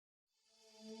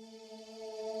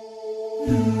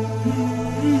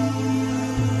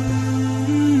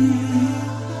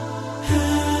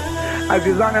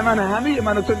عزیزان من، همه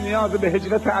من و تو نیاز به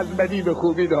هجرت از بدی به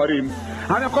خوبی داریم.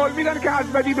 همه قول میدن که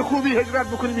از بدی به خوبی هجرت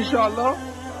بکنیم انشاءالله،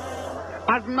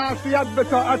 از معصیت به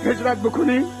طاعت هجرت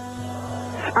بکنیم،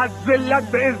 از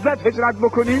ذلت به عزت هجرت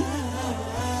بکنیم.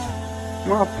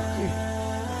 موافقی؟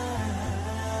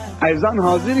 عزیزان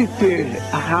حاضرید که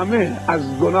همه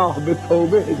از گناه به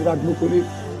توبه هجرت بکنیم؟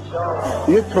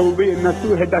 یه توبه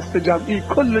نصوح دست جمعی،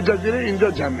 کل جزیره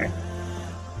اینجا جمعه،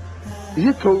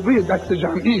 یه توبه دست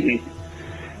جمعی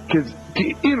که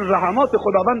این رحمات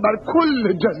خداوند بر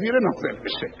کل جزیره نازل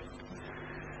بشه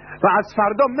و از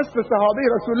فردا مثل صحابه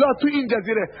رسول الله تو این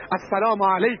جزیره السلام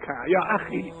علیک یا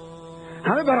اخی،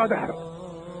 همه برادر،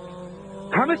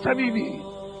 همه صمیمی،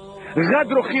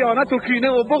 غدر و خیانت و کینه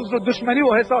و بغض و دشمنی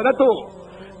و حسادت و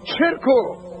شرک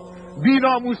و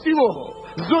بیناموسی و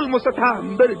ظلم و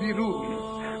ستم بره بیرون،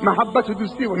 محبت و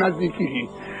دوستی و نزدیکی.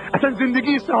 اصلا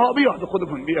زندگی صحابه یاد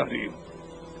خودمون بیاریم،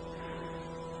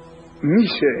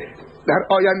 میشه در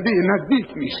آینده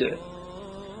نزدیک میشه.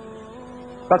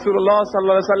 رسول الله صلی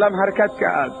الله علیه وسلم حرکت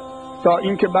کرد تا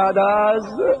اینکه بعد از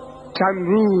چند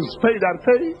روز پی در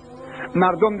پی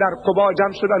مردم در قبا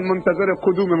جمع شدن منتظر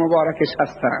قدوم مبارکش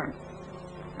هستند،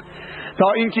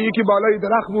 تا اینکه یکی بالای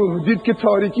درخت بود، دید که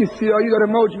تاریکی سیاهی داره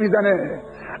موج میزنه،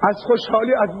 از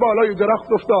خوشحالی از بالای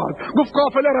درخت افتاد، گفت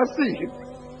قافله رسید،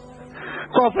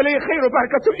 قافله خیر و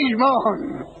برکت و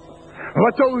ایمان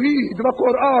و توحید و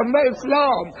قرآن و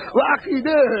اسلام و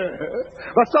عقیده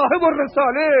و صاحب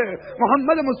الرساله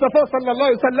محمد مصطفی صلی الله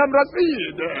علیه وسلم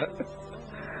رسید.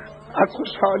 از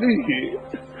خوشحالی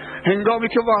هنگامی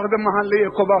که وارد محله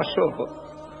قبا شد،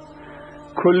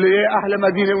 کلیه اهل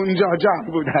مدینه اونجا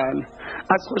جمع بودن،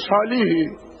 از خوشحالی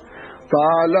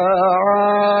طلع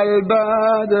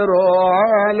البدر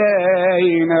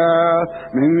علينا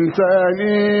من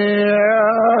ثنيات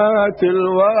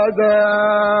الوداع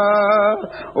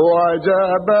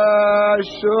وجب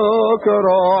الشكر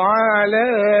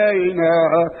علينا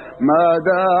ما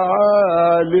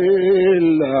دعا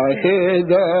لله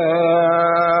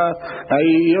داع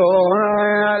أيها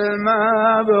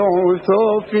المبعوث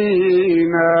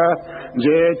فينا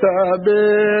جئت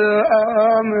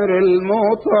بالأمر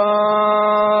المطاع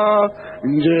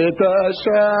جئت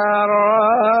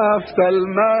شرفت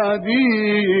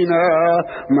المدينة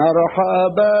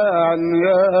مرحبا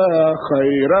يا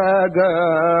خير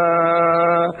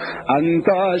داع أنت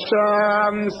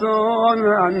شمس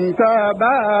أنت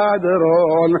بدر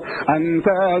أنت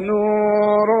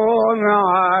نور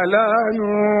على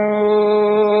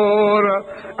نور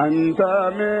أنت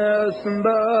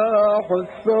مصباح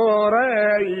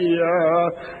الثريا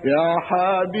يا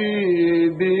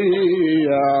حبيبي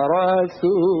يا رسول.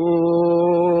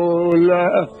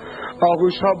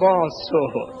 آغوشها باز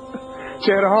شد،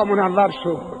 چهره‌ها منور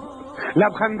شد،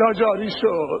 لبخندها جاری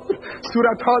شد،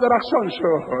 صورتها درخشان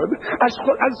شد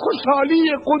از خوشحالی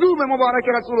قدوم مبارک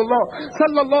رسول الله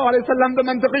صلی الله علیه وسلم به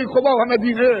منطقه قبا و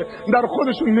مدینه. در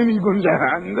خودشون نمی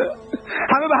گنجند،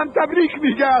 همه به هم تبریک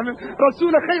میگن،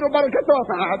 رسول خیر و برکت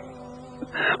آمد.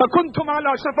 و کنتم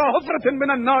علی شفا حفرة من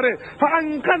النار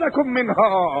فانقذکم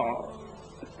منها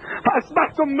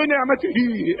فاصبحتم بنعمته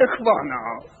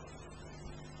اخوانا.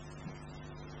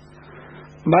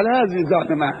 بله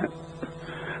عزیزان من،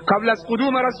 قبل از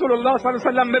قدوم رسول الله صلی الله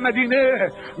علیه وسلم به مدینه،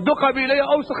 دو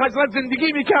قبیله اوس و خزرج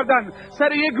زندگی میکردن،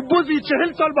 سر یک بزی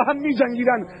 40 سال با هم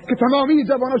میجنگیدن که تمامی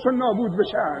جواناشون نابود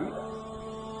بشن.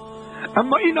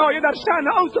 اما این آیه در شأن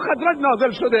اوس و خزرج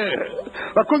نازل شده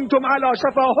و کنتم علی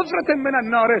شفا حفرة من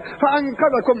النار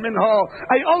فانقذکم منها.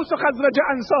 ای اوس و خزرج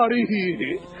انصاری،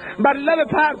 بر لب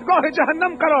پرتگاه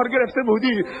جهنم قرار گرفته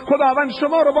بودی، خداوند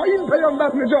شما رو با این پیامبر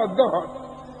نجات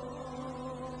داد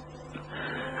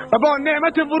و با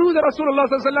نعمت ورود رسول الله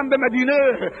صلی الله علیه وسلم به مدینه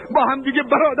با هم دیگه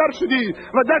برادر شدی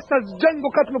و دست از جنگ و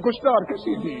قتل و کشتار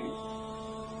کشیدی.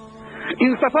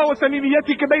 این صفا و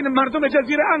صمیمیتی که بین مردم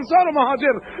جزیره انصار و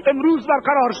مهاجر امروز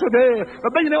برقرار شده و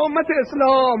بین امت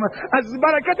اسلام از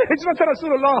برکت هجرت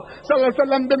رسول الله صلی الله علیه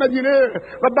وسلم به مدینه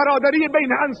و برادری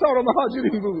بین انصار و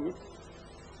مهاجرین بود.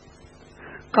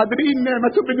 قدر این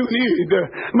نعمتو بدونید.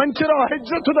 من چرا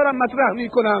هجرت رو دارم مطرح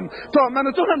میکنم؟ تا من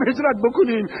و تو هم هجرت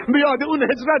بکنیم، بیاد اون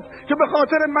هجرت که به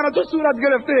خاطر من و تو صورت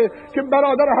گرفته که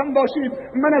برادر هم باشید.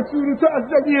 من از تو از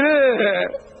جزیره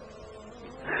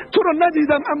تو رو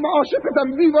ندیدم اما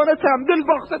عاشقتم، دیوانتم، دل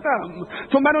باختتم.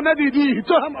 تو منو ندیدی،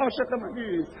 تو هم عاشق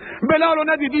منی. بلال رو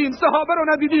ندیدیم، صحابه رو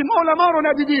ندیدیم، علما رو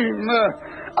ندیدیم،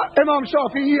 امام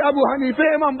شافعی، ابو حنیفه،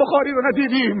 امام بخاری رو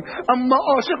ندیدیم، اما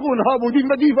عاشق اونها بودیم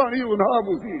و دیوانه اونها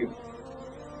بودیم.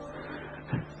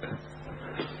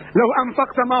 لو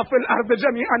انفقت ما في الارض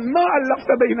جميعا ما الفت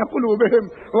بين قلوبهم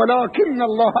ولكن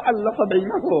الله الف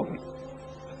بينهم.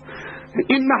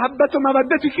 این محبت و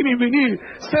مودتی که میبینی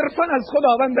صرفا از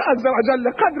خداوند عز و جل.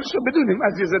 قدرشو بدونیم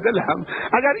عزیز دلم.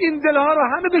 اگر این دلها رو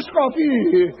همه بهش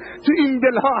کافی، تو این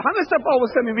دلها همه صفا و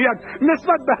صمیمیت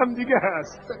نسبت به هم دیگه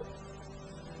هست.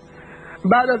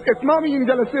 بعد از اتمام این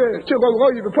جلسه چه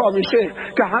غوغایی به پا میشه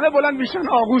که همه بلند میشن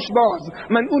آغوش باز.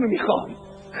 من اونو میخوام.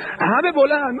 همه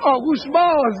بلند آغوش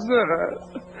باز.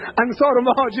 انصار و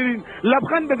مهاجرین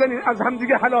لبخند بزنید، از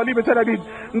همدیگه حلالی بطلبید،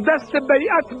 دست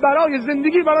بیعت برای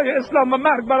زندگی برای اسلام و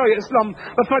مرگ برای اسلام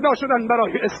و فدا شدن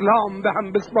برای اسلام به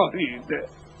هم بسپارید.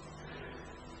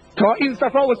 تا این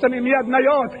صفا و صمیمیت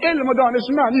نیاد علم و دانش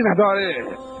معنی نداره،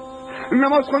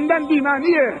 نماز خوندن بی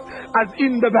معنیه. از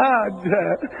این به بعد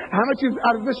همه چیز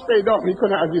ارزش پیدا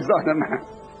میکنه عزیزان من.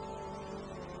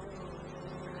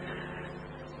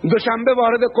 دوشنبه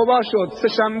وارد قبا شد، سه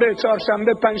شنبه،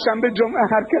 چهارشنبه، پنجشنبه، جمعه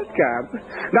حرکت کرد.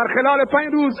 در خلال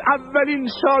 5 روز اولین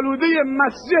شالوده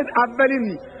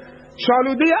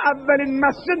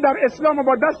مسجد در اسلام و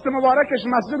با دست مبارکش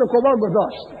مسجد قبا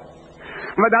گذاشت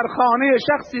و در خانه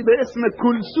شخصی به اسم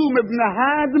کلثوم ابن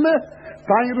هدم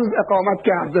 5 روز اقامت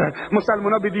کرد.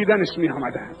 مسلمان ها به دیدنش می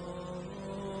آمدن.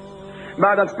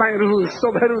 بعد از 5 روز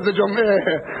صبح روز جمعه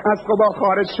از قبا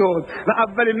خارج شد و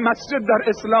اولین مسجد در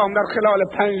اسلام در خلال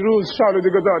 5 روز شالوده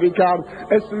گذاری کرد.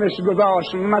 اسمش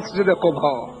گذاشت مسجد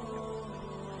قبا.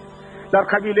 در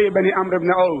قبیله بنی عمرو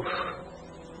بن عوف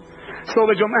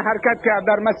صبح جمعه حرکت کرد.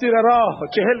 در مسیر راه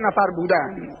 40 نفر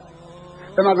بودند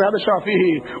به مذهب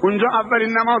شافعی. اونجا اولین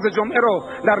نماز جمعه رو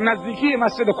در نزدیکی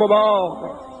مسجد قبا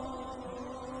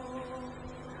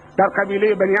در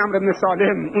قبیله بنی عمرو بن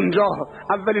سالم اونجا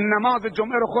اولین نماز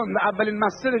جمعه رو خوند و اولین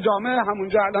مسجد جامع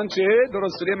همونجا الان چه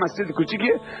درست شده مسجد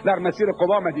کوچیکی در مسیر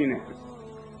قبا مدینه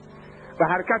و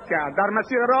حرکت کرد. در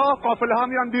مسیر راه قافله ها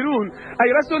میان بیرون.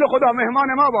 ای رسول خدا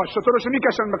مهمان ما باش. شترشو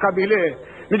میکشن به قبیله،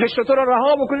 میگه شتر رو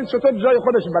رها بکنید، شتر جای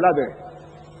خودش بلده.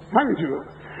 همینجور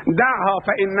دعها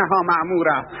فانها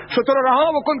معموره. شتر رو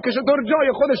رها بکن که شتر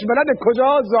جای خودش بلده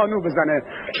کجا زانو بزنه.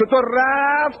 شتر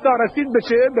رفت تا رسید به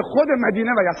چه؟ به خود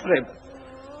مدینه و یثرب.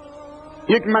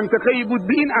 یک منطقه‌ای بود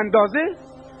به این اندازه،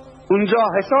 اونجا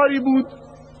حصاری بود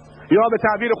یا به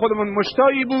تعبیر خودمون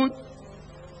مشتایی بود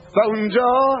و اونجا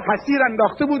حصیر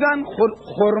انداخته بودن،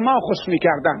 خرما خوش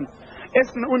میکردن.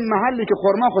 اسم اون محلی که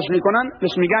خرما خوش میکنن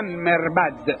بهش میگن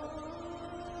مربد.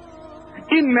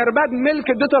 این مربد ملک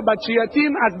 2 بچه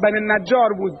یتیم از بنی نجار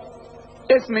بود.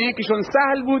 اسم یکیشون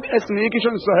سهل بود، اسم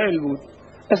یکیشون سهیل بود.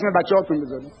 اسم بچه هاتون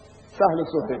بذارید سهل و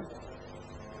سهیل.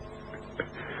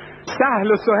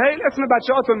 سهل و سهیل اسم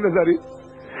بچه هاتون بذارید.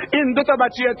 این 2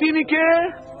 بچه یتیمی که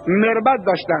مربد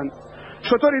داشتن.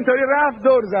 شطور اینطوری رفت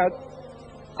دور زد،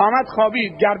 آمد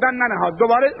خوابید، گردن ننهاد.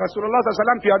 دوباره رسول الله صلی الله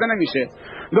علیه و سلم پیاده نمیشه.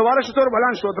 دوباره شطور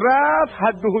بلند شد رفت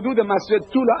حد و حدود مسجد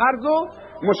طول و عرضو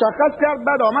مشخص کرد.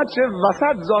 بعد آمد چه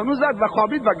وسط زانو زد و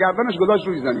خوابید و گردنش گذاشت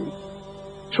روی زمین.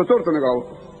 شطور تو نگاه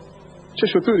بکن، چه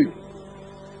شطوری،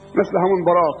 مثل همون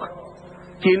براق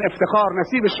که این افتخار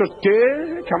نصیبش شد که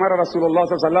کمر رسول الله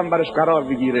صلی الله علیه و سلم برش قرار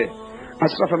بگیره،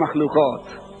 اشرف مخلوقات.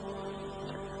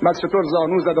 بعد شطور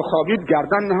زانو زد و خوابید،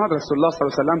 گردن نهاد، رسول الله صلی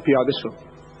الله علیه و سلم پیاده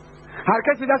شد. هر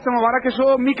کسی دست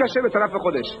مبارکشو میکشه به طرف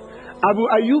خودش. ابو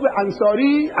ایوب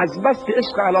انصاری از بس که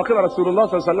عشق علاقه به رسول الله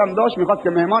صلی الله علیه و سلم داشت، میخواد که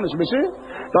مهمانش بشه،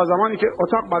 تا زمانی که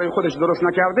اتاق برای خودش درست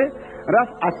نکرده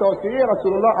رفت اساسیه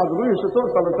رسول الله از روی شطور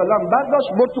صلی الله علیه و سلم برداشت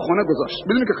برد تو خونه گذاشت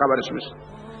بدون که خبرش بشه.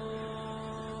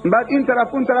 بعد این طرف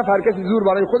اون طرف هر کسی زور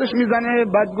برای خودش میزنه.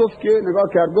 بعد گفت که نگاه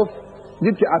کرد، گفت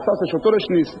دید که اساس شطورش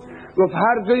نیست، گفت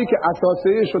هر جایی که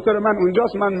اساسه شطور من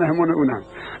اونجاست من مهمان اونم.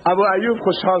 ابو ایوب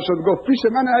خوشحال شد، گفت پیش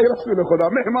من ای رسول خدا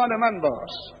مهمان من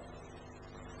باش.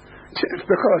 چه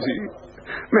افتخاری،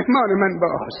 مهمان من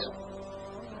باش.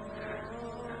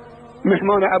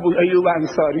 مهمان ابو ایوب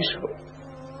انصاری شد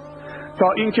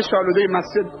تا اینکه شالوده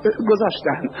مسجد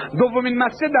گذاشتن. دومین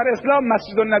مسجد در اسلام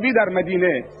مسجد النبی در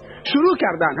مدینه شروع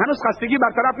کردن. هنوز خستگی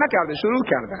برطرف نکرده، شروع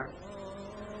کردن.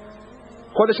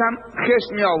 خودش هم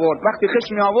خشت می آورد. وقتی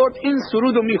خشت می آورد این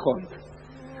سرود رو می خوند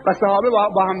و صحابه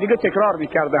با هم دیگه تکرار می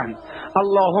کردن.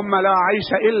 اللهم لا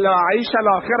عیش الا عیش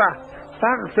الاخره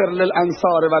فاغفر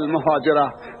للانصار والمهاجره.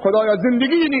 خدایا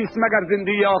زندگی نیست مگر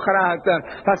زندگی آخرت،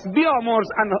 پس بیامرز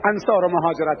انصار و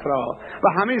مهاجرت را.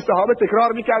 و همه صحابه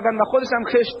تکرار میکردن و خودش هم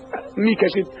خشت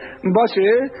میکشید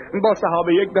باشه با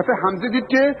صحابه. یک دفعه حمزه دید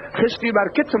که خشتی بر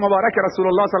کتف مبارک رسول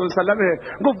الله صلی الله علیه و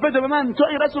سلم. گفت بده به من، تو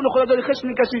ای رسول خدا داری خشت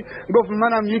میکشی؟ گفت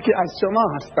منم یکی از شما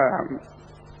هستم.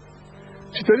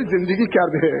 چطوری زندگی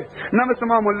کرده؟ نه مثل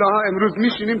ما ملاها امروز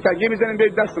میشینیم تگیه میزنیم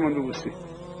بیاید دستمون رو بوسیم.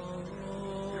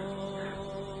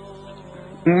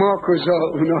 ما کجا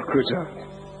اونا کجا؟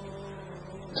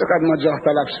 چقدر ما جاه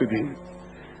طلب شدیم.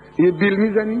 یه بیل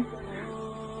میزنیم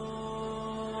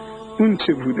اون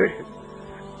چه بوده؟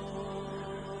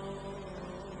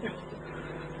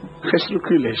 خش رو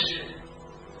کولش.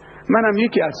 منم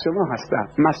یکی از شما هستم.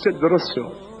 مسجد درست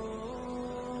شد.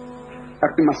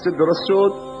 وقتی مسجد درست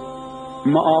شد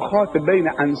معاخات بین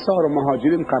انصار و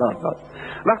مهاجرین قرار داد.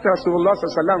 وقتی رسول الله صلی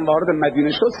الله علیه و آله وارد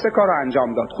مدینه شد 3 کار رو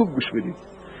انجام داد. خوب گوش بدید.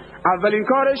 اولین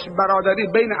کارش برادری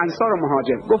بین انصار و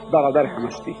مهاجر، گفت برادر هم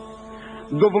هستی.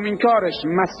 دومین کارش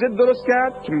مسجد درست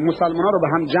کرد که مسلمان‌ها رو به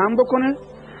هم جمع بکنه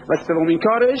و سومین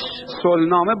کارش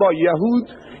صلح‌نامه با یهود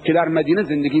که در مدینه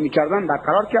زندگی می‌کردن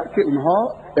برقرار کرد که اونها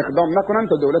اقدام نکنن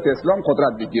تا دولت اسلام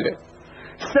قدرت بگیره.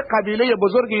 3 قبیله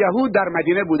بزرگ یهود در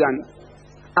مدینه بودن.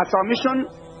 اسامیشون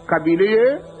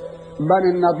قبیله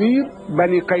بنی نضیر،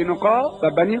 بنی قینقاع و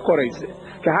بنی قریظه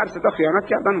که هر 3 تا خیانت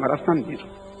کردن و رفتن بیرون.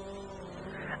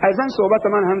 از این صحبت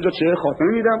من همجا چه خاتمه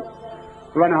میدم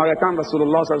و نهایتا رسول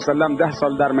الله صلی الله علیه و 10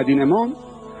 سال در مدینه ماند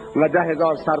و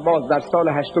 10,000 سرباز در سال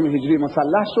 8 هجری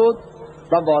مسلح شد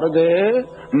و وارد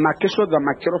مکه شد و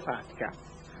مکه رو فتح کرد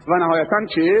و نهایتا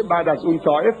چه بعد از اون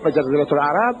طائف و جزیره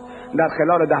العرب در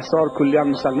خلال 10 سال کلیاً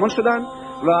مسلمان شدن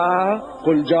و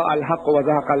قل جاء الحق و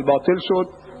زهق الباطل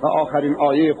شد و آخرین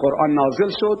آیه قرآن نازل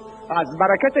شد. از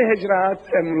برکت هجرت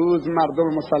امروز مردم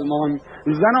مسلمان،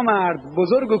 زن و مرد،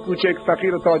 بزرگ و کوچک،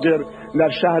 فقیر و تاجر در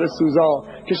شهر سوزا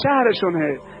که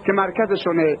شهرشونه، که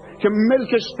مرکزشونه، که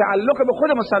ملکش تعلق به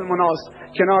خود مسلمان است،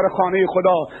 کنار خانه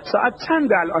خدا. ساعت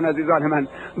چند الان عزیزان من؟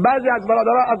 بعضی از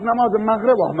برادرها از نماز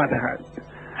مغرب آمده‌اند.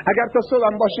 اگر تا صبح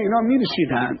هم باشه اینا می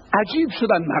نشیدن. عجیب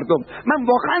شدن مردم. من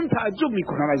واقعا تعجب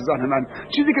میکنم عزیزان من،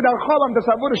 چیزی که در خوابم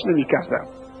تصورش نمیکردم.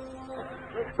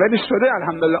 ولی شده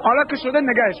الحمدلله. حالا که شده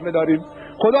نگهش بداریم.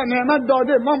 خدا نعمت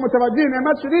داده، ما متوجه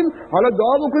نعمت شدیم، حالا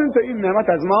دعا بکنیم تا این نعمت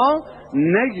از ما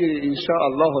نگیره ان شاء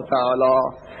الله تعالی.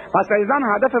 پس ایضا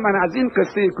هدف من از این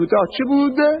قصه کوتاه چی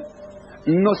بود؟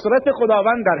 نصرت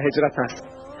خداوند در هجرت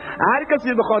است. هر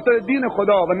کسی به خاطر دین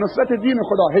خدا و نصرت دین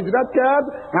خدا هجرت کرد،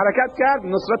 حرکت کرد،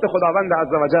 نصرت خداوند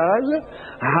عزوجل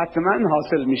حتما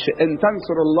حاصل میشه. ان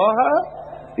تنصر الله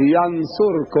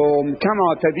ینصرکم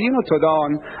کما تدین و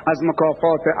تدان. از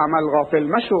مکافات عمل غافل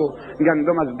مشو،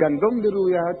 گندم از گندم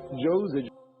بروید جوز